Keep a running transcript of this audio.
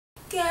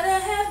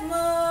Gotta have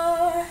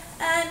more.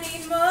 I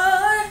need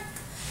more.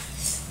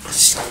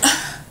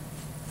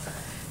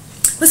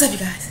 What's up, you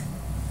guys?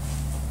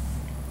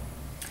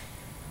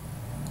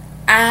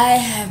 I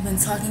have been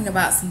talking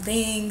about some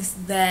things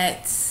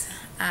that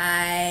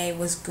I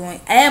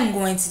am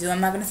going to do.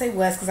 I'm not going to say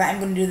was, because I am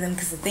going to do them,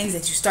 because the things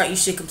that you start, you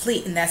should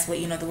complete. And that's what,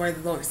 the word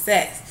of the Lord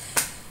says.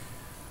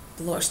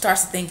 The Lord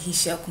starts a thing, he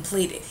shall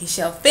complete it. He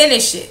shall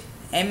finish it.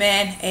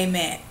 Amen.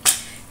 Amen.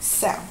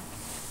 So,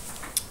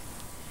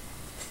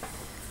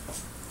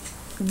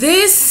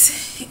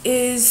 this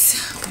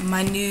is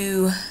going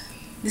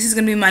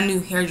to be my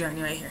new hair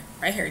journey right here.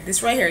 Right here.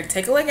 This right here.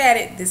 Take a look at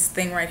it. This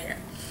thing right here.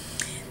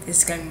 This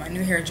is going to be my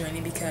new hair journey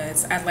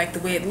because I like the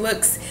way it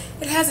looks.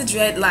 It has a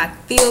dreadlock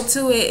feel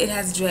to it. It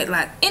has a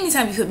dreadlock.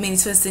 Anytime you put mini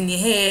twists in your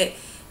head,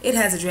 it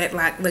has a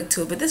dreadlock look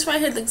to it. But this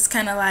right here looks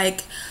kind of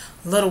like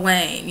Lil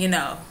Wayne, and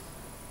all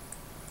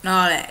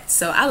that.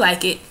 So I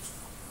like it.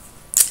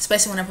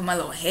 Especially when I put my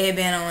little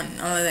headband on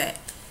and all of that.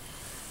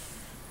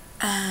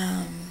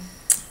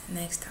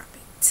 Next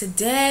topic.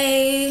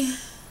 Today,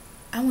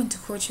 I went to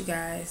court, you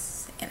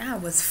guys, and I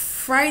was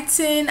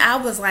frightened. I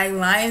was like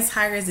lions,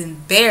 tigers,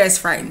 and bears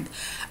frightened.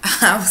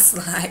 I was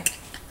like,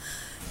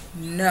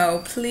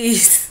 no,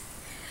 please.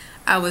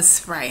 I was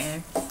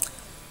frightened.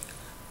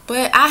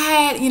 But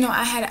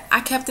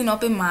I kept an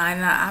open mind.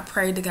 And I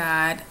prayed to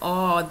God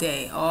all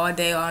day, all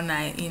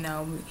night.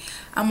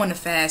 I'm on a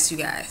fast, you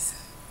guys.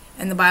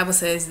 And the Bible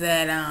says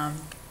that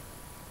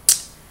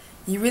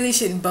you really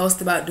shouldn't boast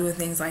about doing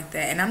things like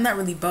that. And I'm not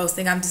really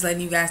boasting. I'm just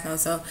letting you guys know.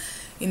 So,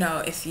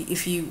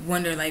 if you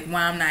wonder like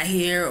why I'm not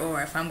here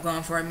or if I'm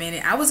gone for a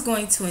minute, I was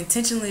going to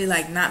intentionally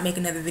like not make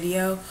another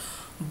video,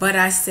 but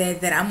I said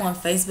that I'm on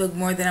Facebook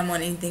more than I'm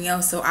on anything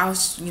else. So I'll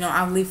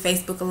leave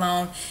Facebook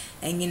alone,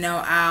 and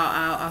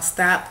I'll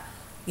stop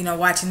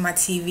watching my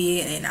TV,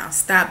 and I'll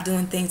stop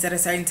doing things at a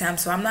certain time.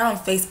 So I'm not on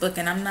Facebook,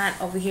 and I'm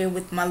not over here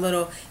with my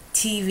little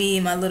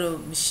TV, my little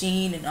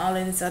machine, and all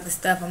of this other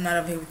stuff. I'm not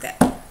over here with that.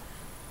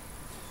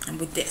 I'm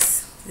with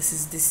this.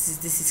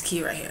 This is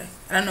key right here.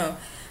 I don't know.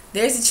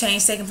 There's a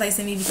change taking place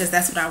in me because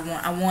that's what I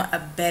want. I want a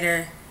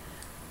better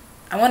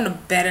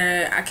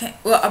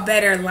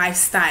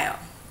lifestyle.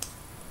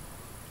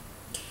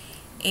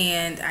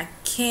 And I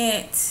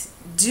can't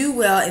do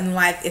well in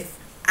life if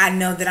I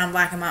know that I'm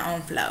blocking my own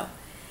flow.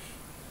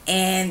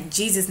 And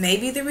Jesus may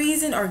be the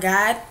reason, or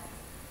God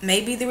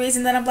may be the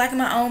reason that I'm blocking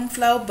my own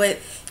flow, but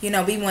we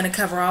want to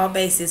cover all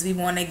bases. We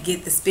want to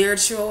get the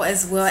spiritual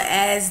as well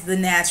as the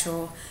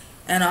natural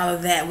and all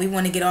of that. We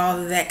want to get all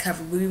of that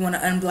covered. We want to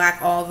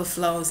unblock all the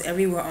flows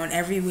everywhere, on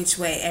every which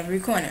way, every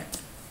corner.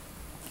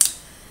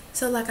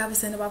 So like I was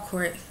saying about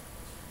court.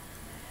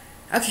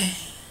 Okay.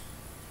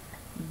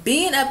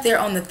 Being up there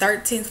on the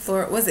 13th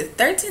floor, was it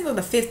 13th or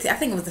the 15th? I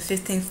think it was the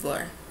 15th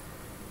floor.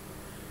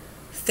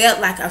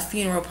 Felt like a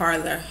funeral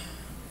parlor.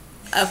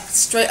 A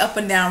straight up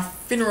and down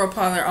funeral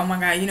parlor. Oh my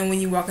God. When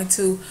you walk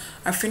into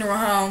a funeral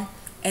home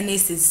and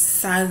this is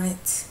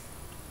silent.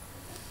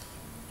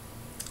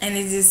 And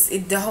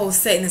the whole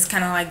setting is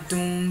kind of like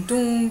doom,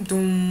 doom,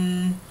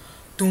 doom,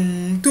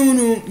 doom, doom,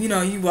 doom.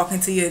 You walk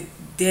into your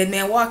dead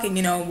man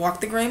walking, walk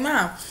the green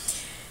mile.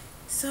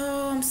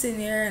 So I'm sitting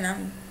there and it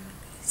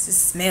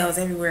just smells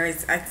everywhere.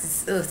 It's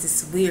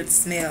this weird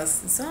smells.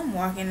 So I'm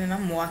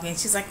walking.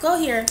 She's like, go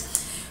here.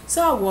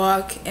 So I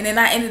walk, and then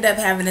I ended up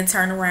having to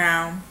turn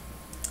around.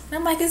 And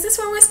I'm like, is this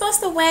where we're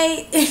supposed to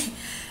wait?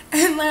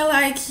 And they're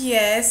like,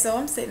 yeah. So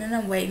I'm sitting and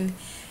I'm waiting.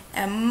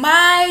 And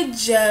my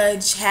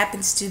judge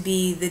happens to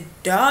be the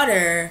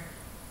daughter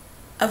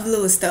of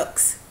Louis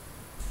Stokes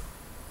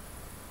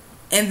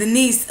and the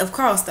niece of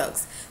Carl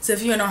Stokes. So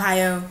if you're in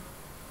Ohio,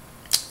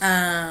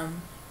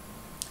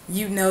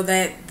 you know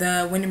that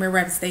the Windermere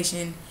Rapid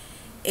Station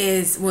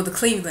is, the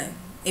Cleveland.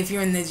 If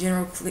you're in the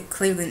general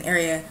Cleveland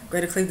area,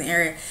 greater Cleveland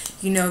area,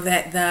 you know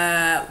that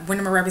the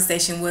Windermere Rapid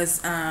Station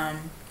was,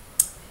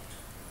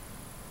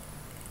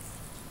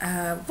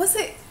 was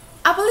it?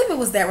 I believe it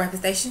was that rapid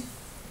station.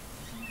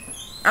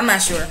 I'm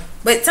not sure,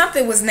 but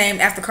something was named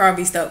after Carl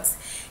B. Stokes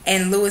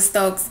and Louis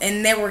Stokes,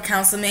 and there were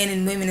councilmen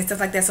and women and stuff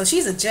like that. So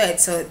she's a judge.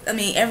 So I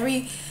mean,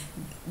 every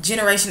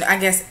generation, I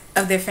guess,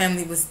 of their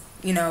family was,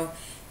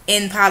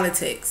 in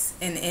politics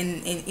and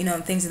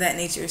things of that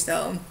nature.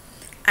 So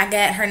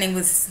her name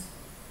was,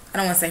 I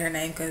don't want to say her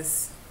name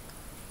because,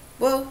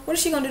 well, what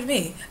is she gonna do to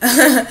me?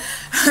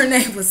 Her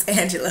name was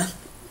Angela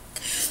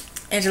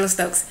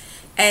Stokes,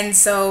 and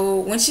so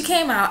when she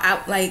came out,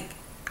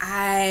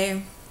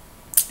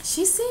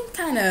 she seemed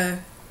kind of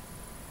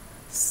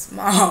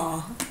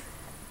small,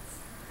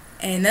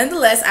 and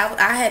nonetheless,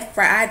 I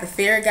had the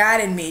fear of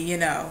God in me,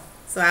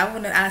 So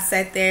I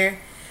sat there,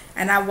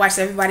 and I watched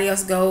everybody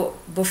else go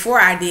before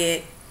I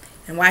did,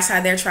 and watched how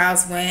their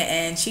trials went.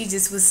 And she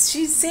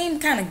seemed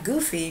kind of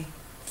goofy,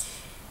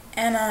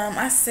 and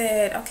I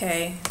said,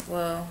 okay,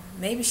 well,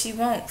 maybe she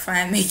won't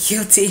find me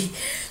guilty,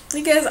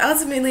 because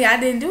ultimately I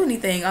didn't do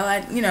anything. I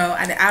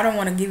don't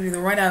want to give you the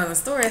rundown of the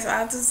story, so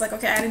I was just like,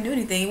 okay, I didn't do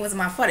anything. It wasn't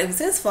my fault. It was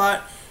his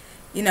fault,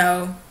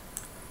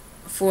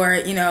 for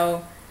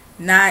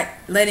not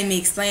letting me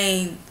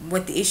explain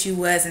what the issue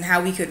was and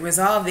how we could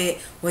resolve it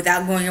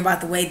without going about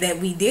the way that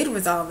we did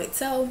resolve it.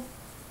 So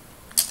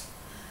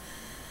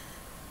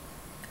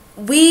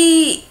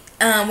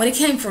when it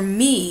came for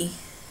me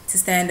to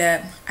stand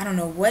up, I don't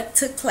know what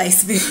took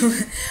place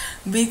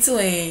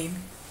between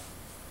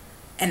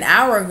an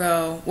hour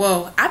ago.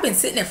 Well, I've been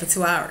sitting there for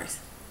 2 hours.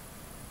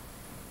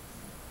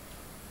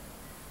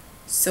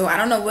 So I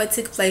don't know what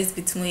took place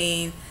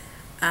between,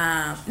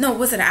 no,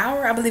 was it an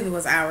hour? I believe it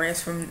was an hour.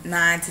 It's from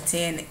 9 to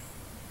 10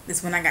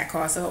 is when I got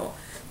called. So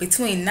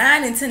between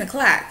 9 and 10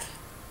 o'clock,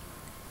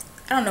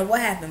 I don't know what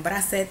happened, but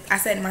I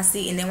sat in my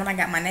seat, and then when I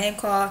got my name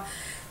called,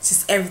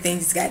 just everything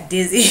just got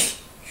dizzy.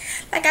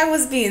 Like I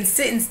was being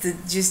sentenced to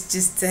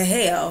just to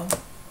hell.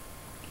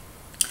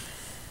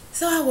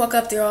 So I woke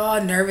up there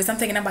all nervous. I'm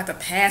thinking I'm about to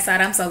pass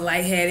out. I'm so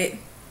lightheaded.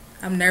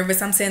 I'm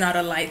nervous. I'm seeing all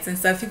the lights and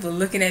stuff. People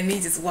looking at me,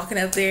 just walking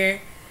up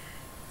there.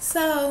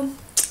 So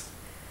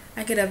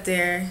I get up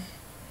there,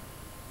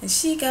 and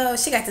she got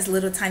this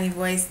little tiny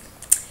voice.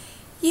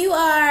 You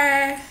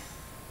are,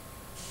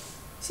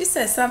 she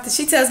says something.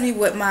 She tells me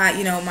what my,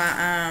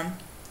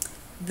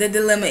 the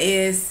dilemma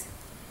is.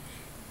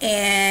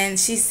 And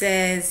she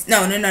says,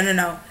 no.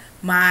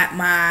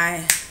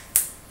 My,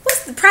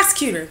 what's the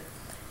prosecutor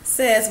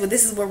says, well,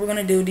 this is what we're going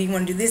to do. Do you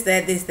want to do this,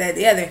 that,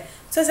 the other?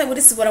 So I said, well,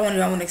 this is what I want to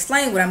do. I want to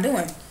explain what I'm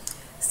doing.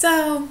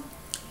 So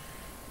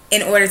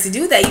in order to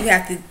do that, you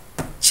have to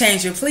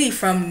change your plea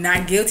from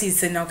not guilty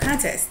to no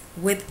contest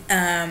with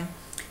an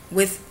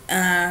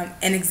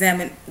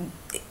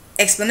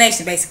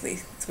explanation, basically.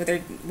 It's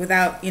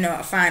without,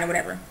 a fine or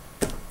whatever.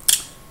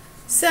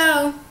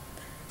 So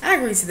I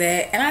agreed to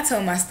that, and I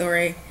told my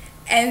story.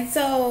 And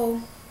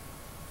so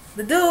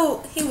the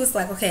dude, he was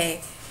like,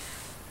 okay,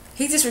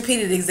 he just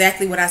repeated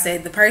exactly what I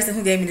said. The person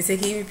who gave me the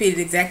ticket, he repeated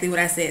exactly what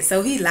I said.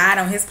 So he lied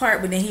on his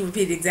part, but then he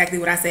repeated exactly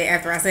what I said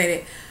after I said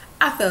it.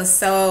 I felt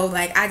so,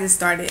 like, I just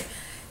started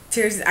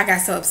tears. I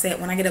got so upset.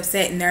 When I get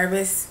upset and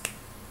nervous,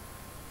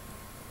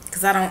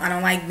 because I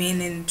don't like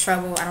being in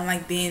trouble. I don't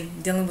like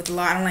dealing with the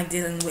law. I don't like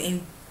dealing with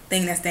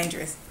anything that's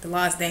dangerous. The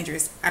law is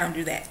dangerous. I don't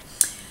do that.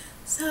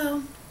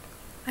 So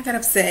I got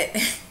upset.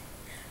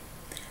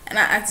 And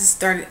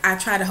I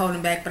tried to hold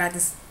him back, but I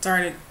just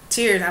started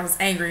tears. I was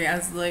angry. I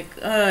was like,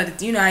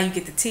 you know how you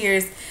get the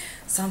tears.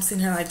 So I'm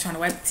sitting here like trying to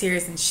wipe the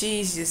tears, and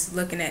she's just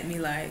looking at me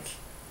like,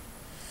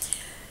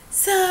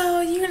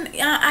 so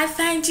I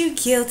find you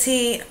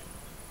guilty.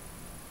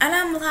 And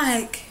I'm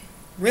like,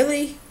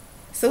 really?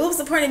 So what was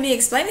the point of me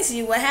explaining to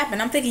you what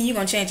happened? I'm thinking you're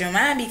going to change your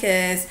mind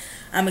because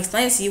I'm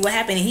explaining to you what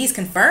happened, and he's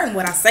confirmed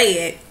what I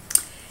said,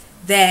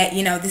 that,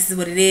 this is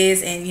what it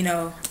is. And,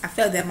 I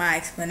felt that my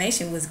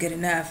explanation was good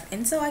enough.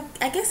 And so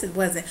I guess it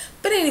wasn't.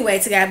 But anyway,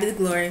 to God be the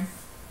glory.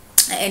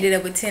 I ended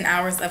up with 10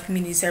 hours of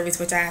community service,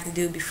 which I have to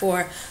do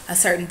before a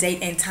certain date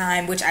and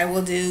time, which I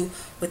will do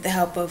with the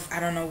help of I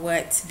don't know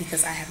what,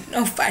 because I have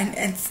no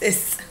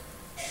finances.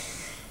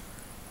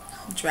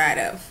 I'm dried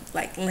up,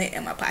 like lint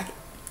in my pocket.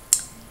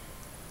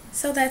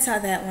 So that's how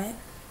that went.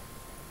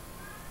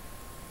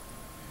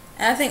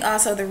 And I think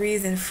also the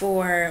reason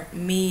for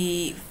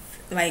me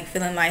like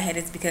feeling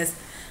lightheaded is because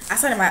I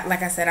started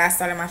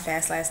my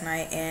fast last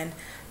night, and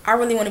I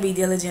really want to be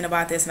diligent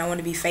about this, and I want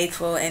to be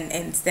faithful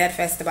and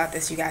steadfast about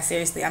this, you guys.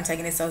 Seriously, I'm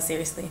taking it so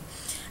seriously.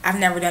 I've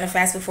never done a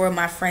fast before.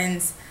 My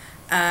friends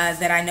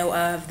that I know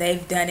of,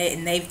 they've done it,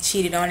 and they've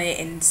cheated on it,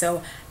 and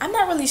so I'm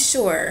not really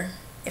sure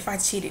if I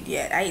cheated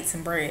yet. I ate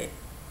some bread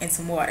and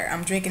some water.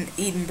 I'm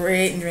eating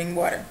bread and drinking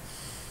water.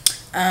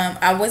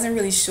 I wasn't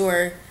really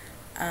sure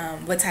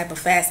what type of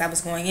fast I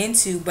was going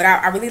into, but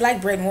I really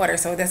like bread and water,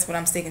 so that's what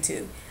I'm sticking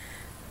to.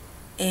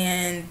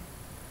 And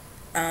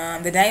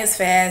the Daniel's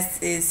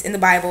fast is in the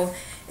Bible.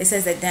 It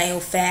says that Daniel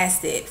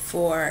fasted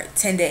for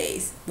 10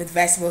 days with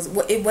vegetables.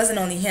 It wasn't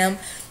only him,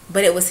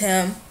 but it was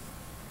him.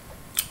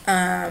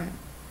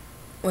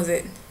 Was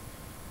it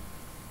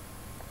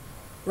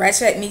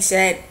Shadrach,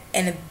 Meshach,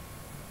 and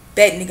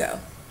Abednego?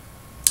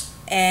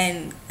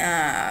 And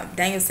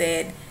Daniel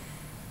said,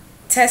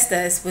 test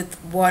us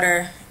with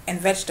water and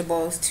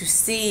vegetables to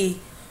see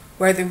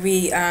whether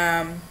we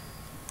come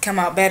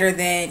out better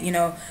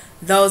than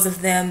those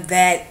of them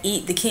that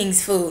eat the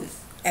king's food.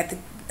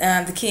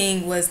 The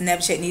king was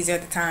Nebuchadnezzar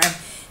at the time.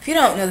 If you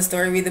don't know the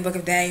story, read the book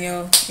of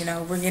Daniel.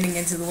 We're getting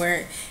into the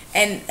word,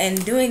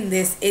 and doing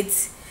this,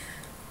 it's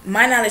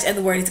my knowledge of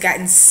the word has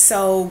gotten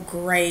so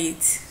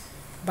great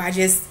by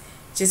just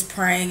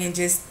praying and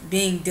just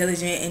being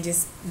diligent and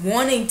just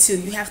wanting to.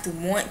 You have to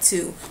want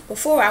to.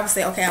 Before, I would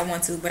say, okay, I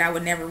want to, but I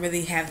would never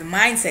really have the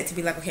mindset to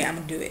be like, okay, I'm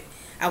gonna do it.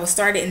 I would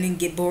start it and then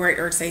get bored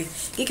or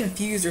get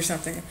confused or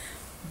something.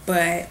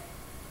 But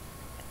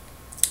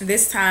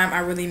this time I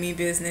really mean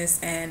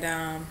business,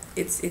 and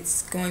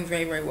it's going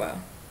very, very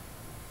well.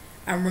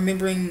 I'm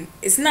remembering,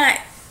 it's not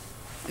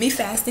me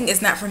fasting.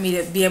 It's not for me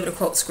to be able to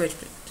quote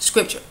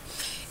scripture.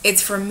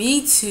 It's for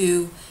me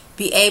to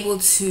be able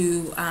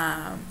to.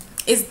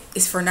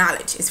 It's for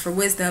knowledge. It's for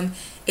wisdom.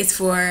 It's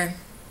for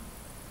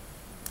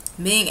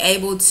being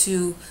able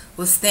to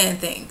withstand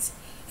things.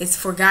 It's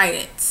for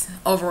guidance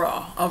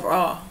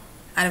overall.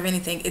 out of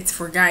anything. It's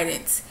for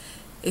guidance.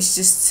 It's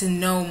just to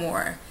know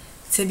more,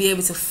 to be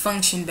able to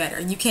function better.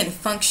 You can't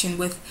function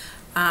with,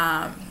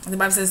 the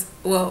Bible says,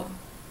 well,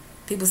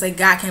 people say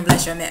God can't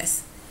bless your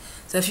mess.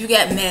 So if you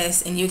got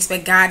mess and you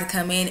expect God to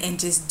come in and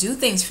just do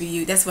things for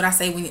you, that's what I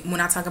say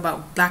when I talk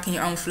about blocking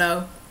your own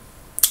flow.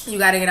 You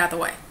got to get out the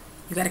way.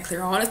 You got to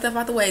clear all the stuff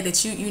out the way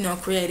that you know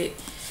created,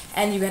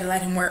 and you got to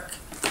let him work.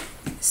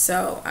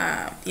 So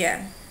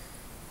yeah,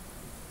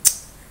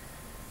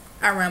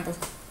 I ramble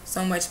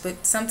so much,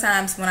 but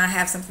sometimes when I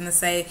have something to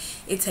say,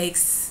 it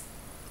takes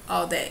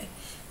all day.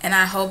 And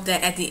I hope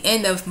that at the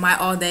end of my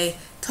all day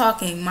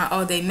talking, my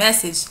all day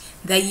message,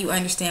 that you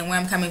understand where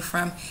I'm coming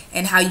from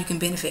and how you can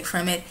benefit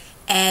from it,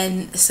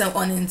 and so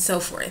on and so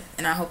forth.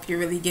 And I hope you're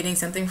really getting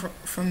something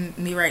from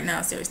me right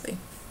now, seriously.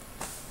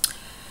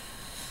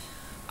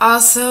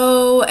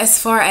 Also,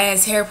 as far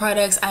as hair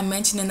products, I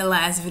mentioned in the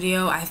last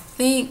video, I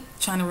think,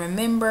 trying to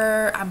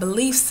remember, I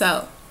believe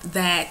so,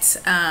 that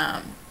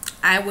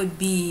I would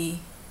be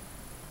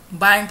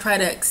buying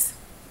products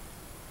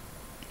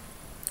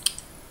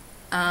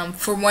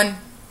for one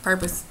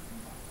purpose.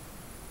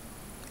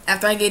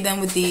 After I get done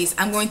with these,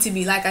 I'm going to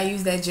be, like I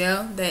use that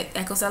gel, that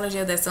Echo Seller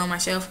gel that's on my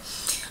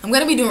shelf. I'm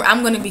going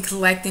to be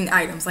collecting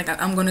items. Like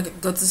I'm going to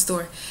go to the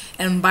store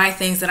and buy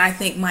things that I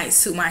think might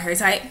suit my hair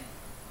type.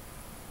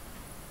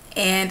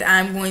 And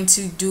I'm going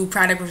to do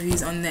product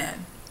reviews on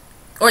them,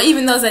 or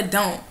even those that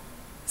don't,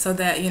 so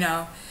that, you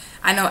know,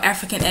 I know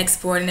African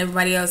Export and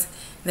everybody else,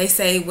 they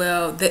say,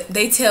 well,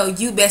 they tell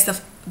you based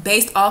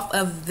off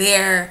of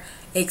their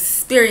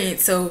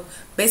experience. So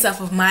based off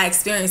of my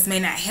experience may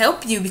not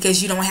help you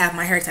because you don't have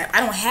my hair type. I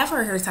don't have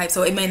her hair type,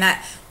 so it may not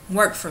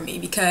work for me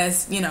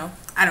because, you know,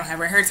 I don't have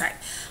her hair type.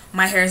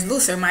 My hair is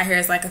looser. My hair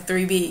is like a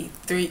 3B,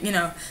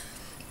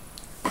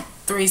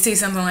 3C,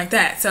 something like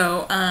that.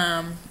 So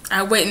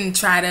I wouldn't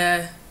try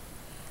to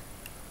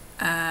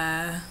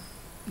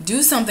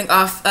do something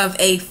off of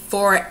a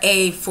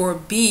 4A,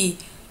 4B,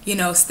 you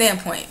know,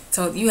 standpoint.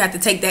 So you have to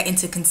take that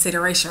into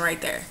consideration right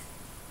there.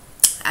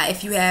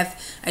 If you have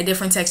a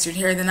different textured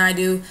hair than I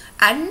do,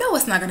 I know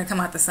it's not going to come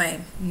out the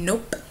same.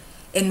 Nope.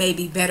 It may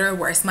be better or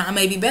worse. Mine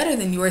may be better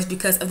than yours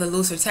because of the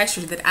looser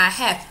texture that I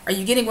have. Are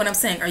you getting what I'm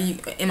saying?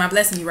 Am I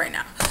blessing you right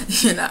now?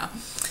 You know.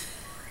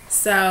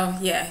 So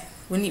yeah,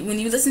 when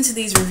you listen to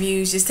these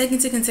reviews, just take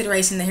into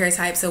consideration the hair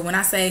type. So when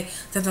I say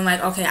something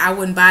like, okay, I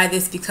wouldn't buy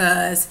this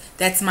because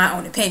that's my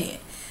own opinion,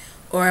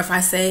 or if I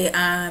say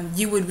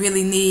you would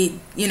really need,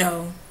 you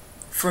know,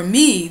 for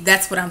me,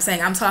 that's what I'm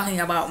saying. I'm talking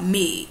about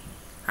me.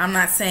 I'm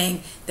not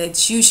saying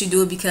that you should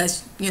do it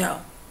because, you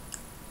know,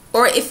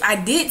 or if I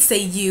did say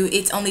you,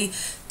 it's only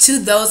to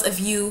those of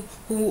you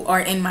who are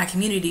in my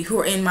community, who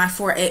are in my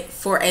 4A,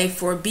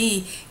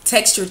 4B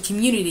textured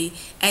community.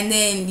 And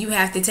then you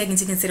have to take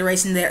into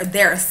consideration there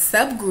are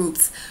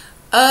subgroups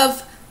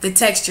of the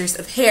textures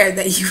of hair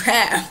that you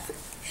have.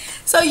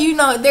 So, you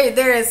know,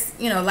 there is,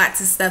 you know, lots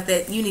of stuff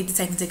that you need to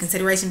take into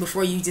consideration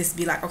before you just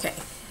be like, okay,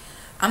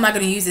 I'm not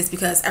going to use this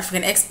because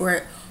African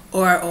Export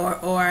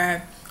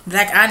or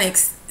Black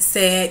Onyx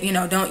said, you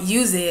know, don't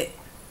use it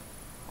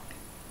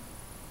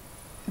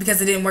because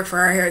it didn't work for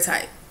her hair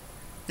type.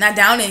 Not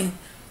downing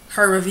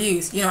her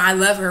reviews. You know, I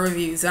love her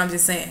reviews. So I'm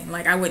just saying,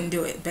 like, I wouldn't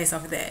do it based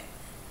off of that.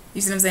 You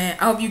see what I'm saying?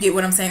 I hope you get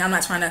what I'm saying. I'm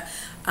not trying to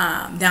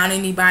down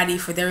anybody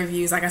for their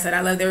reviews. Like I said,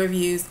 I love their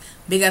reviews.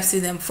 Big ups to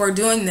them for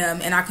doing them,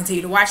 and I'll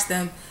continue to watch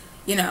them,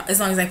 you know, as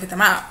long as I put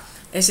them out.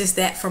 It's just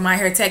that for my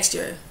hair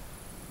texture,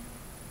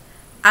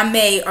 I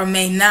may or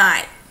may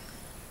not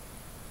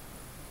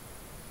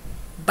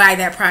buy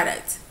that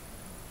product.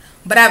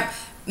 But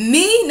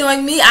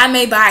knowing me, I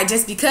may buy it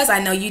just because I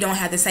know you don't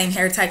have the same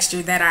hair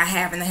texture that I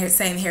have and the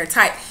same hair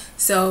type.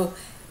 So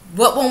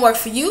what won't work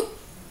for you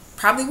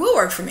probably will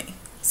work for me.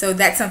 So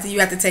that's something you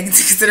have to take into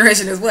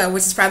consideration as well,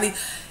 which is probably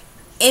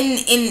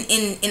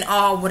in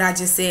all what I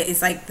just said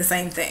is like the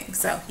same thing.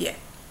 So yeah,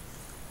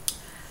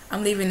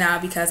 I'm leaving now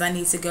because I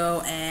need to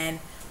go and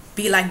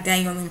be like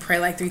Daniel and pray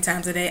like 3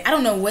 times a day. I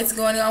don't know what's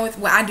going on with,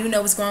 well, I do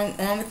know what's going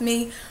on with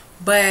me,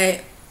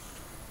 but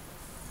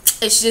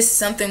it's just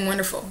something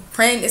wonderful.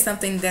 Praying is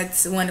something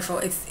that's wonderful.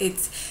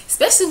 It's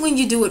especially when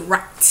you do it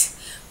right.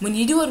 When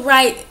you do it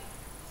right,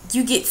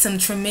 you get some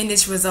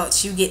tremendous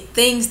results. You get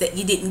things that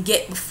you didn't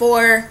get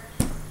before.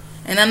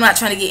 And I'm not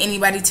trying to get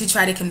anybody to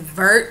try to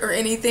convert or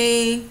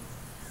anything,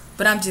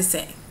 but I'm just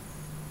saying,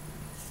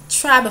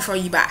 try before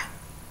you buy.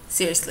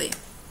 Seriously.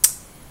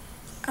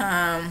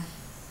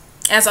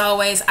 As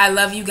always, I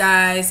love you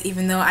guys,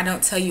 even though I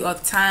don't tell you all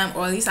the time,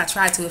 or at least I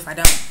try to if I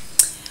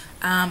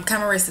don't.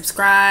 Comment, rate,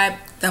 subscribe,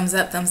 thumbs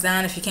up, thumbs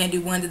down. If you can't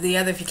do one, do the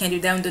other. If you can't do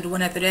that one, do the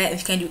one after that.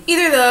 If you can't do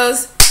either of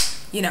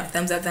those, you know,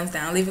 thumbs up, thumbs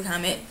down. Leave a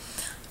comment.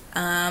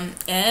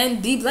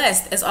 And be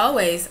blessed. As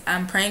always,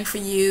 I'm praying for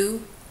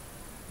you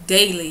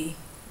daily.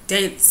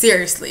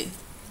 Seriously.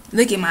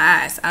 Look at my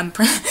eyes. I'm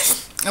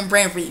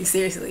praying for you,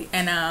 seriously.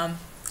 And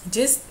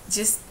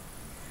just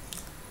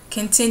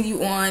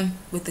continue on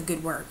with the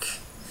good work.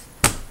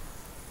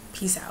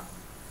 Peace out.